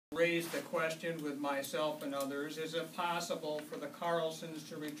raised the question with myself and others, is it possible for the Carlsons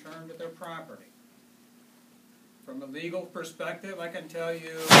to return to their property? From a legal perspective, I can tell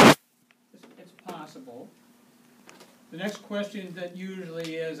you it's possible. The next question that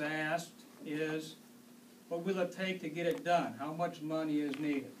usually is asked is, what will it take to get it done? How much money is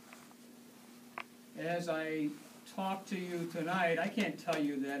needed? As I talk to you tonight, I can't tell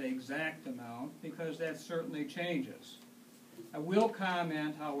you that exact amount because that certainly changes. I will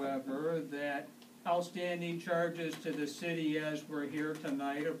comment, however, that outstanding charges to the city as we're here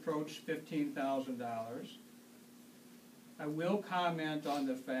tonight approach $15,000. I will comment on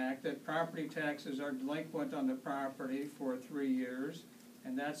the fact that property taxes are delinquent on the property for 3 years,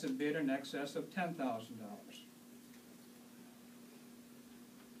 and that's a bit in excess of $10,000.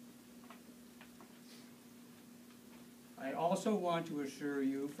 I also want to assure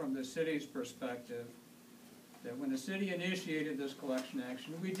you from the city's perspective that when the city initiated this collection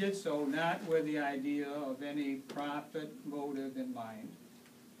action, we did so not with the idea of any profit motive in mind.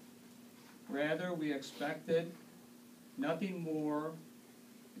 Rather, we expected nothing more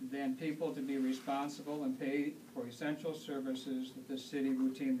than people to be responsible and pay for essential services that the city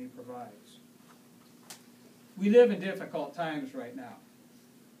routinely provides. We live in difficult times right now.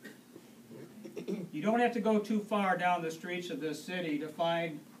 You don't have to go too far down the streets of this city to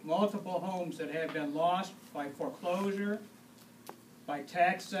find multiple homes that have been lost by foreclosure, by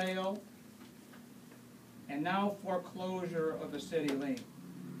tax sale, and now foreclosure of a city lien.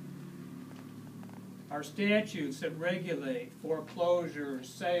 Our statutes that regulate foreclosures,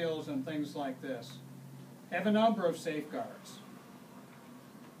 sales, and things like this have a number of safeguards.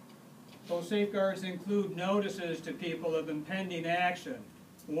 Those safeguards include notices to people of impending action,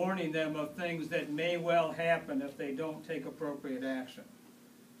 warning them of things that may well happen if they don't take appropriate action.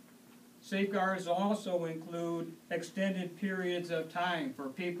 Safeguards also include extended periods of time for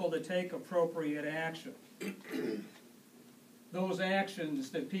people to take appropriate action. Those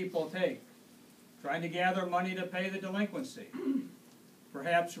actions that people take, trying to gather money to pay the delinquency,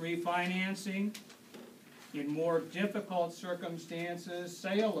 perhaps refinancing, in more difficult circumstances,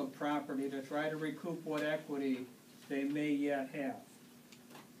 sale of property to try to recoup what equity they may yet have.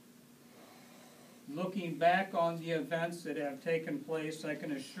 Looking back on the events that have taken place, I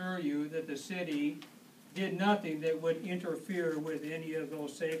can assure you that the city did nothing that would interfere with any of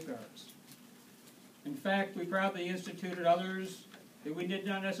those safeguards. In fact, we probably instituted others that we did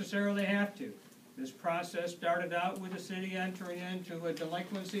not necessarily have to. This process started out with the city entering into a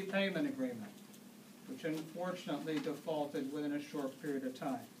delinquency payment agreement, which unfortunately defaulted within a short period of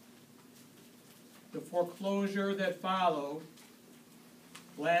time. The foreclosure that followed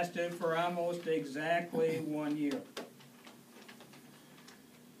lasted for almost exactly 1 year.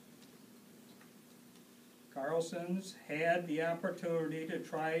 Carlsons had the opportunity to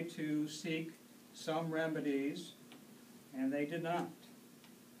try to seek some remedies, and they did not.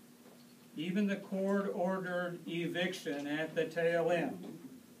 Even the court-ordered eviction at the tail end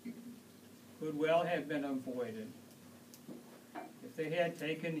could well have been avoided if they had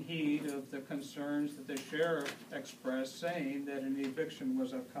taken heed of the concerns that the sheriff expressed, saying that an eviction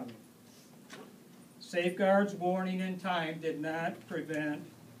was upcoming. Safeguards warning in time did not prevent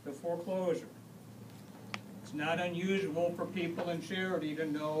the foreclosure. It's not unusual for people in charity to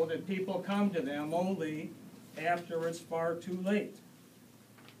know that people come to them only after it's far too late.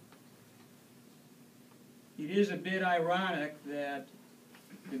 It is a bit ironic that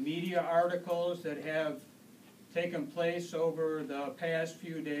the media articles that have taken place over the past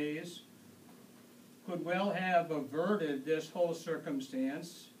few days could well have averted this whole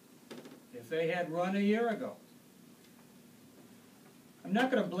circumstance if they had run a year ago. I'm not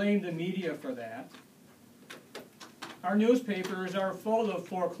going to blame the media for that. Our newspapers are full of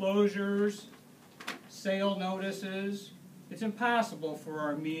foreclosures, sale notices. It's impossible for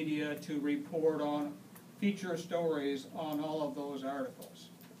our media to report on feature stories on all of those articles.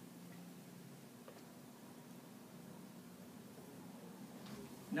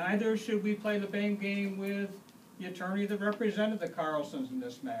 Neither should we play the blame game with the attorney that represented the Carlsons in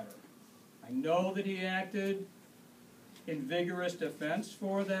this matter. I know that he acted in vigorous defense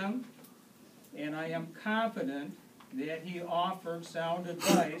for them, and I am confident that he offered sound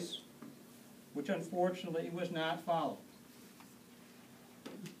advice, which unfortunately was not followed.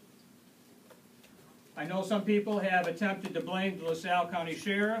 I know some people have attempted to blame the LaSalle County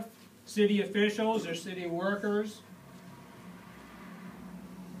Sheriff, city officials, or city workers.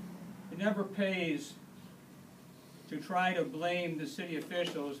 It never pays to try to blame the city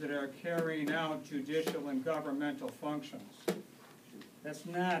officials that are carrying out judicial and governmental functions. That's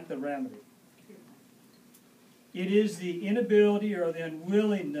not the remedy. It is the inability or the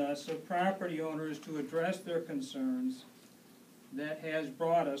unwillingness of property owners to address their concerns that has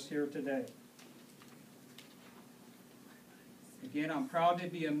brought us here today. Again, I'm proud to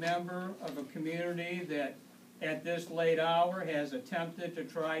be a member of a community that at this late hour has attempted to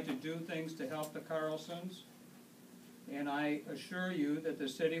try to do things to help the Carlsons. And I assure you that the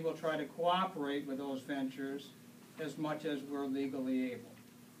city will try to cooperate with those ventures as much as we're legally able.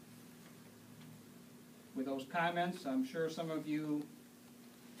 With those comments, I'm sure some of you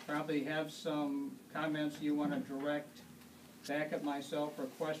probably have some comments you want to direct back at myself or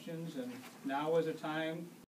questions, and now is a time